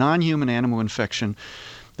 So a non-human animal infection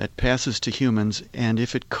that passes to humans, and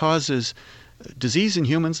if it causes disease in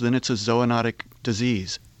humans, then it's a zoonotic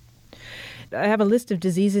disease. I have a list of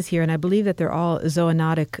diseases here, and I believe that they're all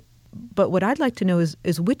zoonotic. But what I'd like to know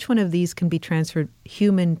is which one of these can be transferred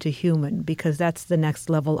human to human, because that's the next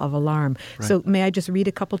level of alarm. Right. So may I just read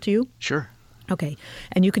a couple to you? Sure. Okay.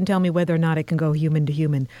 And you can tell me whether or not it can go human to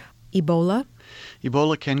human. Ebola?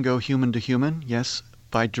 Ebola can go human to human, yes,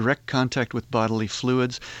 by direct contact with bodily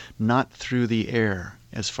fluids, not through the air,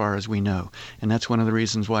 as far as we know. And that's one of the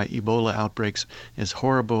reasons why Ebola outbreaks, as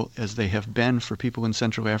horrible as they have been for people in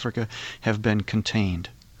Central Africa, have been contained.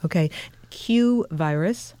 Okay. Q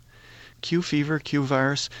virus? Q fever, Q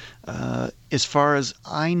virus, as far as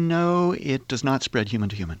I know, it does not spread human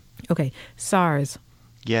to human. Okay. SARS?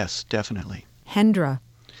 Yes, definitely. Hendra?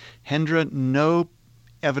 Hendra, no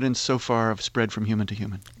evidence so far of spread from human to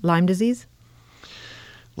human. Lyme disease?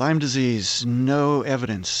 Lyme disease, no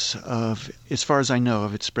evidence of, as far as I know,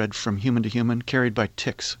 of its spread from human to human, carried by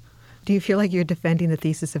ticks. Do you feel like you're defending the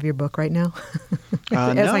thesis of your book right now?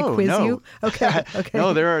 As no, I quiz no. you? Okay.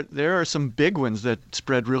 No, there are some big ones that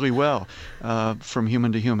spread really well from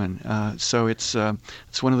human to human. So it's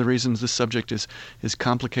one of the reasons this subject is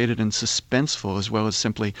complicated and suspenseful, as well as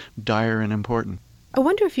simply dire and important. I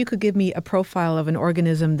wonder if you could give me a profile of an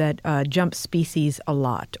organism that jumps species a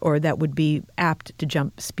lot, or that would be apt to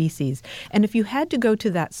jump species. And if you had to go to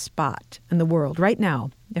that spot in the world right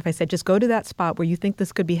now, if I said just go to that spot where you think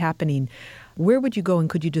this could be happening, where would you go, and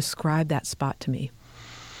could you describe that spot to me?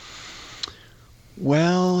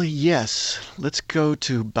 Well, yes. Let's go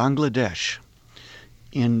to Bangladesh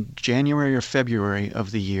in January or February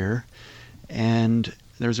of the year. And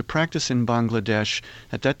there's a practice in Bangladesh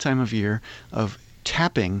at that time of year of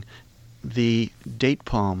tapping the date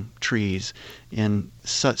palm trees in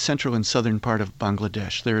central and southern part of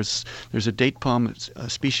Bangladesh. There's a date palm, a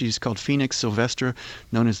species called Phoenix sylvestre,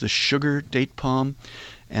 known as the sugar date palm,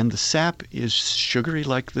 and the sap is sugary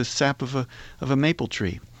like the sap of a maple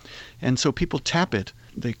tree. And so people tap it.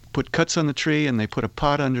 They put cuts on the tree and they put a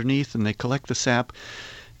pot underneath and they collect the sap,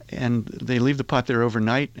 and they leave the pot there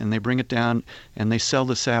overnight, and they bring it down and they sell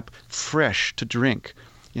the sap fresh to drink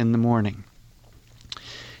in the morning.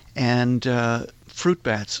 And fruit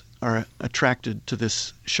bats are attracted to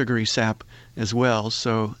this sugary sap as well.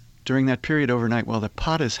 So during that period overnight, while the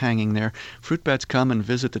pot is hanging there, fruit bats come and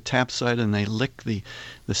visit the tap site, and they lick the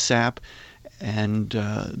sap, and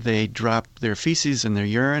they drop their feces and their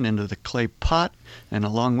urine into the clay pot. And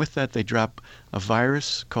along with that, they drop a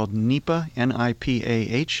virus called Nipah,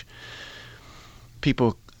 N-I-P-A-H.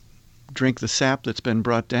 People drink the sap that's been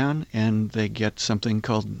brought down, and they get something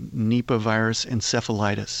called Nipah virus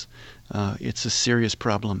encephalitis. It's a serious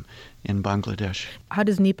problem in Bangladesh. How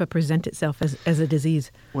does Nipah present itself as a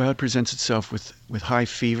disease? Well, it presents itself with high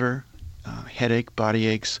fever, headache, body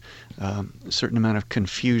aches, a certain amount of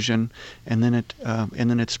confusion, and then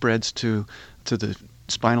it spreads to the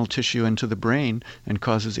spinal tissue and to the brain and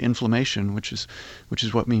causes inflammation, which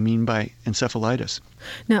is what we mean by encephalitis.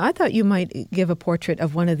 Now, I thought you might give a portrait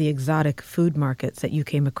of one of the exotic food markets that you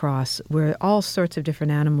came across, where all sorts of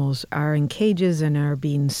different animals are in cages and are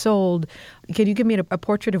being sold. Can you give me a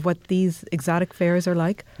portrait of what these exotic fairs are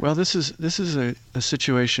like? Well, this is a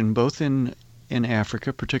situation both in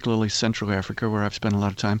Africa, particularly Central Africa, where I've spent a lot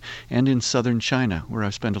of time, and in southern China, where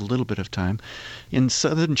I've spent a little bit of time. In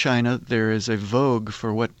southern China, there is a vogue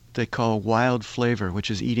for what they call wild flavor, which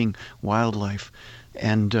is eating wildlife.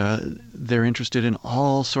 And they're interested in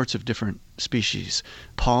all sorts of different species.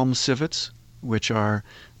 Palm civets, which are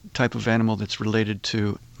a type of animal that's related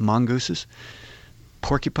to mongooses.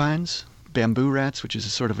 Porcupines, bamboo rats, which is a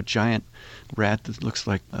sort of a giant rat that looks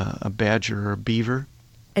like a badger or a beaver.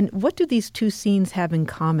 And what do these two scenes have in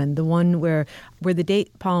common? The one where the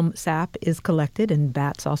date palm sap is collected, and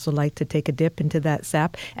bats also like to take a dip into that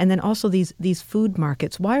sap, and then also these food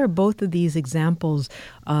markets. Why are both of these examples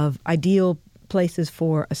of ideal places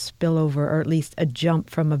for a spillover, or at least a jump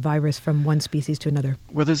from a virus from one species to another?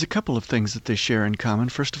 Well, there's a couple of things that they share in common.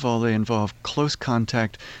 First of all, they involve close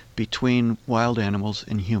contact between wild animals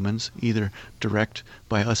and humans, either direct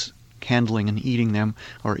by us handling and eating them,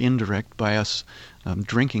 or indirect by us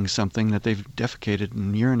drinking something that they've defecated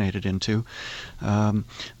and urinated into.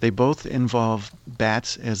 They both involve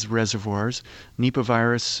bats as reservoirs. Nipah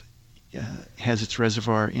virus has its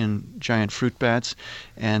reservoir in giant fruit bats,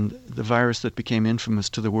 and the virus that became infamous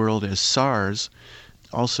to the world as SARS,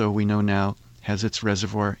 also we know now, has its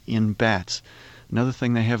reservoir in bats. Another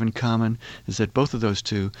thing they have in common is that both of those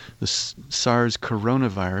two, the SARS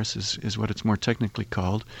coronavirus is what it's more technically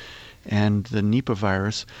called, and the Nipah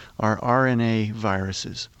virus are RNA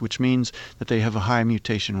viruses, which means that they have a high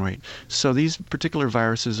mutation rate. So these particular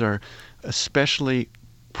viruses are especially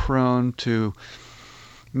prone to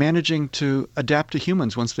managing to adapt to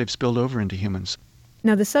humans once they've spilled over into humans.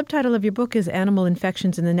 Now, the subtitle of your book is Animal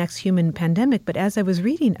Infections in the Next Human Pandemic, but as I was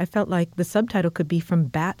reading, I felt like the subtitle could be From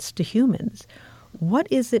Bats to Humans. What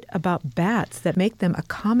is it about bats that make them a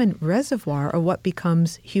common reservoir of what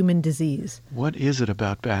becomes human disease? What is it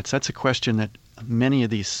about bats? That's a question that many of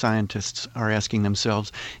these scientists are asking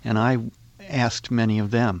themselves, and I asked many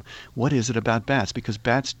of them. What is it about bats? Because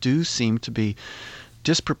bats do seem to be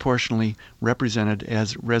disproportionately represented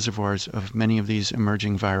as reservoirs of many of these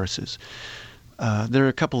emerging viruses. There are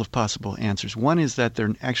a couple of possible answers. One is that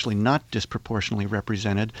they're actually not disproportionately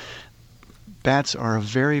represented. Bats are a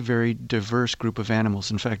very, very diverse group of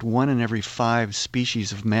animals. In fact, 1 in every 5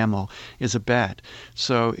 species of mammal is a bat.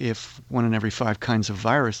 So if 1 in every 5 kinds of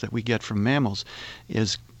virus that we get from mammals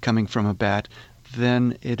is coming from a bat,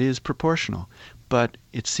 then it is proportional. But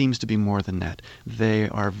it seems to be more than that. They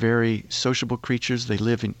are very sociable creatures. They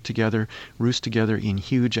live together, roost together in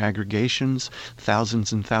huge aggregations,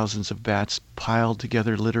 thousands and thousands of bats piled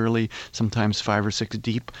together literally, sometimes 5 or 6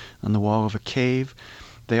 deep on the wall of a cave.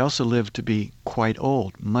 They also live to be quite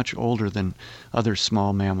old, much older than other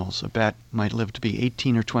small mammals. A bat might live to be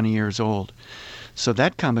 18 or 20 years old. So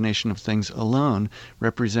that combination of things alone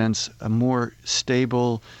represents a more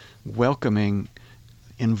stable, welcoming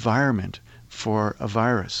environment for a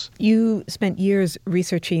virus. You spent years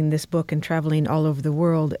researching this book and traveling all over the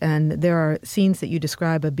world, and there are scenes that you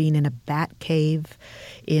describe of being in a bat cave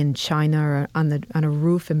in China or on a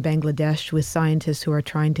roof in Bangladesh with scientists who are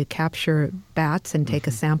trying to capture bats and take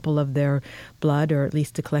a sample of their blood, or at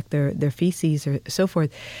least to collect their feces or so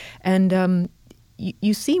forth. And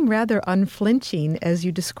you seem rather unflinching as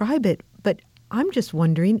you describe it, but I'm just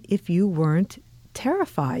wondering if you weren't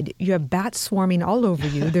terrified. You have bats swarming all over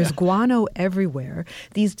you. There's guano everywhere.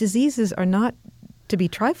 These diseases are not to be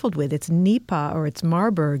trifled with. It's Nipah or it's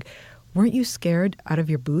Marburg. Weren't you scared out of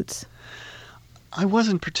your boots? I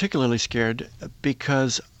wasn't particularly scared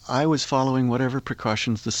because I was following whatever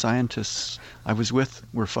precautions the scientists I was with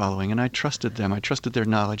were following, and I trusted them. I trusted their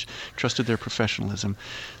knowledge, trusted their professionalism.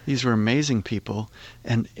 These were amazing people,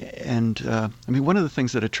 and I mean, one of the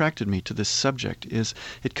things that attracted me to this subject is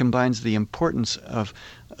it combines the importance of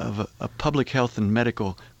a public health and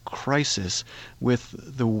medical crisis with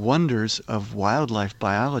the wonders of wildlife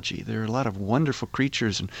biology. There are a lot of wonderful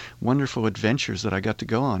creatures and wonderful adventures that I got to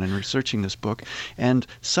go on in researching this book. And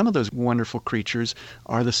some of those wonderful creatures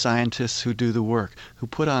are the scientists who do the work, who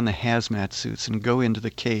put on the hazmat suits and go into the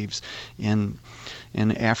caves in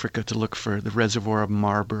Africa to look for the reservoir of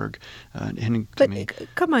Marburg.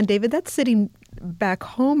 Come on, David, that's sitting back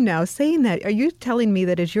home now saying that. Are you telling me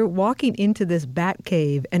that as you're walking into this bat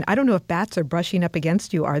cave, and I don't know if bats are brushing up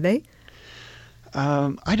against you, are they?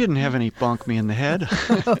 I didn't have any bonk me in the head.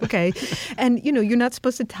 Okay. And, you're not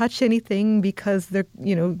supposed to touch anything because there,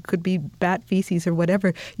 could be bat feces or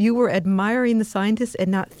whatever. You were admiring the scientists and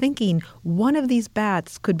not thinking one of these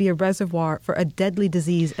bats could be a reservoir for a deadly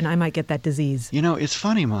disease and I might get that disease. It's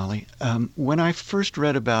funny, Molly. When I first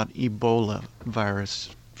read about Ebola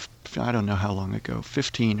virus, I don't know how long ago,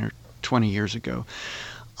 15 or 20 years ago,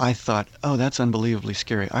 I thought, oh, that's unbelievably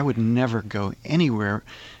scary. I would never go anywhere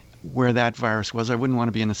where that virus was. I wouldn't want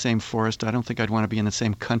to be in the same forest. I don't think I'd want to be in the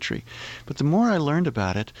same country. But the more I learned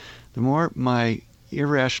about it, the more my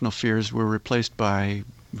irrational fears were replaced by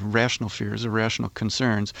rational fears or rational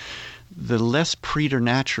concerns. The less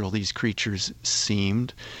preternatural these creatures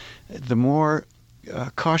seemed, the more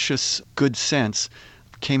cautious good sense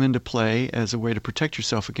came into play as a way to protect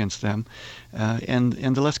yourself against them, and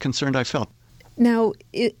the less concerned I felt. Now,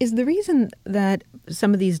 is the reason that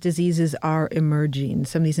some of these diseases are emerging,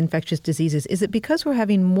 some of these infectious diseases, is it because we're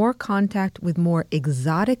having more contact with more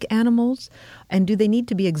exotic animals? And do they need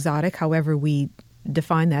to be exotic, however we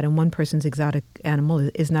define that, and one person's exotic animal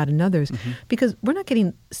is not another's? Mm-hmm. Because we're not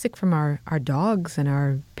getting sick from our dogs and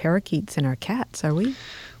our parakeets and our cats, are we?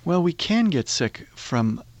 Well, we can get sick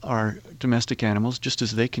from our domestic animals just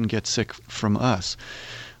as they can get sick from us.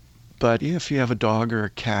 But if you have a dog or a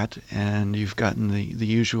cat and you've gotten the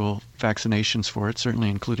usual vaccinations for it, certainly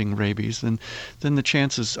including rabies, then the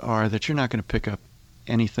chances are that you're not going to pick up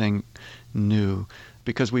anything new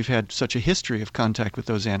because we've had such a history of contact with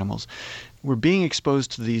those animals. We're being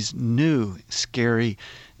exposed to these new, scary,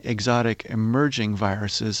 exotic, emerging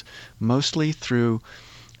viruses, mostly through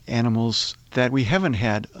animals that we haven't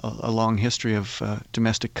had a long history of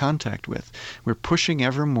domestic contact with. We're pushing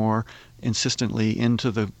ever more insistently into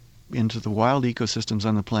the wild ecosystems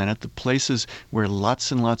on the planet, the places where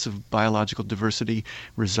lots and lots of biological diversity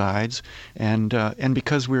resides. And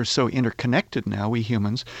because we're so interconnected now, we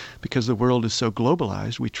humans, because the world is so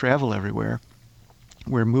globalized, we travel everywhere,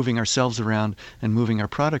 we're moving ourselves around and moving our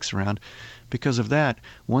products around. Because of that,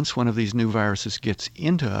 once one of these new viruses gets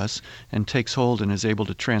into us and takes hold and is able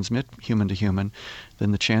to transmit human to human,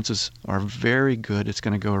 then the chances are very good it's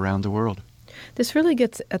going to go around the world. This really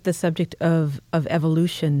gets at the subject of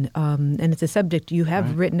evolution, and it's a subject you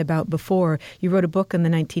have written about before. You wrote a book in the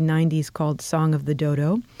 1990s called Song of the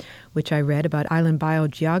Dodo, which I read, about island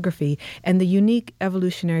biogeography and the unique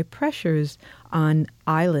evolutionary pressures on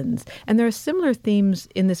islands. And there are similar themes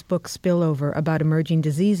in this book spillover about emerging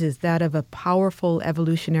diseases, that of a powerful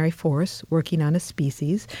evolutionary force working on a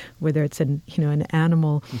species, whether it's an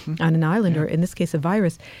animal on an island or in this case a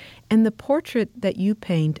virus, and the portrait that you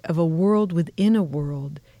paint of a world within a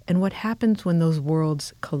world and what happens when those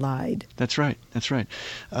worlds collide. That's right.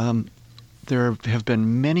 There have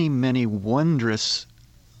been many, many wondrous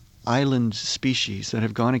island species that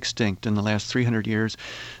have gone extinct in the last 300 years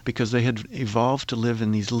because they had evolved to live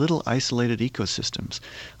in these little isolated ecosystems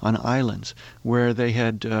on islands where they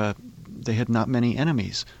had they had not many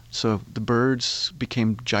enemies. So the birds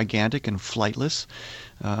became gigantic and flightless.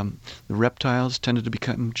 The reptiles tended to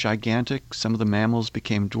become gigantic. Some of the mammals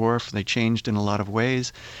became dwarf. They changed in a lot of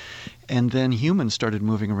ways. And then humans started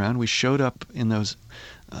moving around. We showed up in those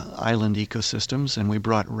island ecosystems, and we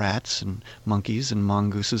brought rats and monkeys and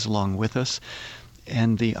mongooses along with us.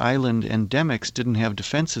 And the island endemics didn't have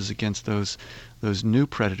defenses against those new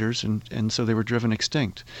predators, and so they were driven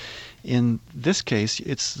extinct. In this case,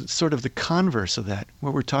 it's sort of the converse of that.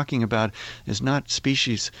 What we're talking about is not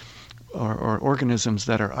species or organisms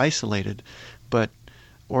that are isolated, but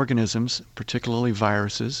organisms, particularly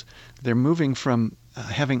viruses. They're moving from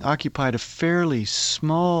having occupied a fairly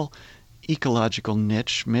small ecological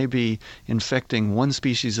niche, maybe infecting one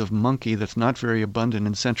species of monkey that's not very abundant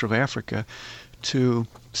in Central Africa, to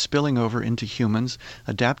spilling over into humans,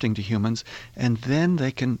 adapting to humans, and then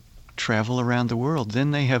they can travel around the world. Then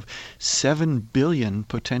they have 7 billion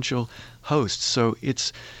potential hosts. So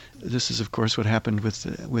this is, of course, what happened with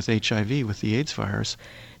HIV, with the AIDS virus.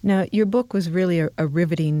 Now, your book was really a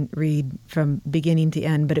riveting read from beginning to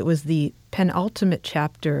end, but it was the penultimate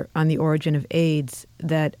chapter on the origin of AIDS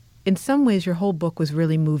that in some ways, your whole book was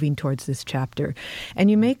really moving towards this chapter.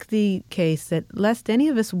 And you make the case that lest any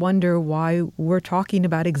of us wonder why we're talking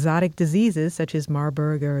about exotic diseases such as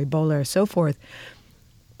Marburg or Ebola or so forth,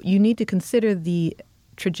 you need to consider the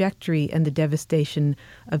trajectory and the devastation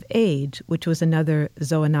of AIDS, which was another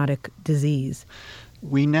zoonotic disease.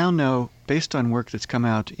 We now know, based on work that's come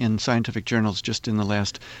out in scientific journals just in the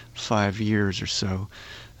last 5 years or so,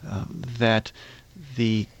 that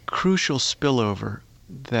the crucial spillover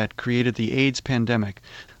that created the AIDS pandemic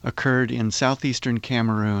occurred in southeastern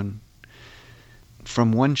Cameroon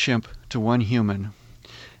from one chimp to one human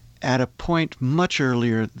at a point much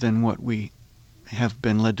earlier than what we have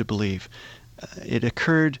been led to believe. It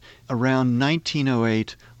occurred around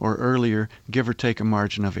 1908 or earlier, give or take a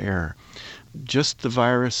margin of error. Just the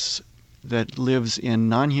virus that lives in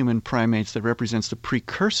non-human primates that represents the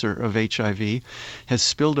precursor of HIV has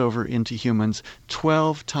spilled over into humans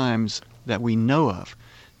 12 times that we know of.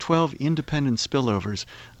 12 independent spillovers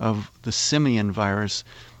of the simian virus,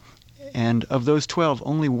 and of those 12,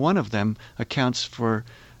 only one of them accounts for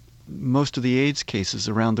most of the AIDS cases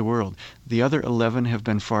around the world. The other 11 have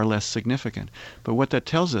been far less significant. But what that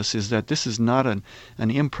tells us is that this is not an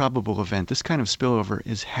improbable event. This kind of spillover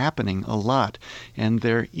is happening a lot, and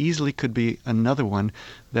there easily could be another one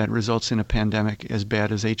that results in a pandemic as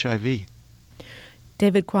bad as HIV.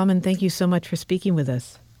 David Quammen, thank you so much for speaking with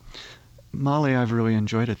us. Molly, I've really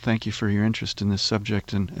enjoyed it. Thank you for your interest in this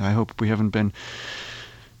subject, and I hope we haven't been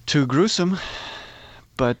too gruesome.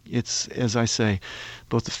 But it's, as I say,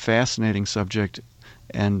 both a fascinating subject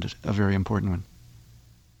and a very important one.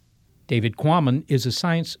 David Quammen is a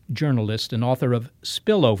science journalist and author of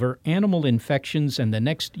Spillover, Animal Infections and the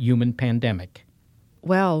Next Human Pandemic.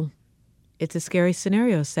 Well, it's a scary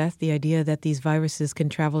scenario, Seth, the idea that these viruses can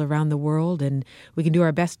travel around the world and we can do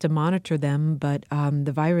our best to monitor them, but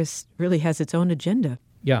the virus really has its own agenda.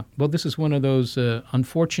 Yeah, well, this is one of those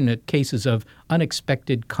unfortunate cases of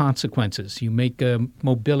unexpected consequences. You make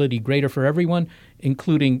mobility greater for everyone,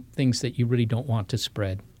 including things that you really don't want to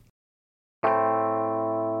spread.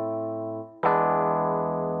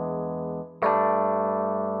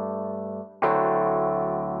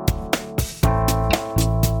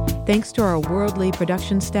 Thanks to our worldly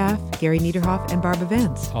production staff, Gary Niederhoff and Barbara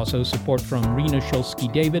Vance. Also support from Rena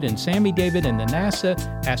Shulsky-David and Sammy David and the NASA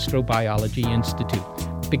Astrobiology Institute.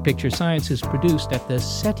 Big Picture Science is produced at the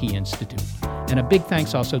SETI Institute. And a big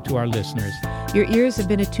thanks also to our listeners. Your ears have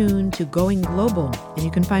been attuned to Going Global, and you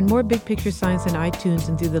can find more Big Picture Science on iTunes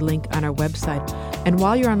and through the link on our website. And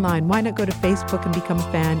while you're online, why not go to Facebook and become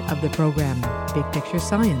a fan of the program, Big Picture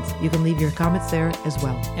Science? You can leave your comments there as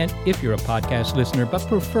well. And if you're a podcast listener but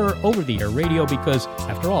prefer over-the-air radio because,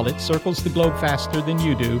 after all, it circles the globe faster than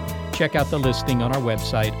you do, check out the listing on our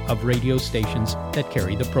website of radio stations that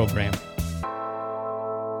carry the program.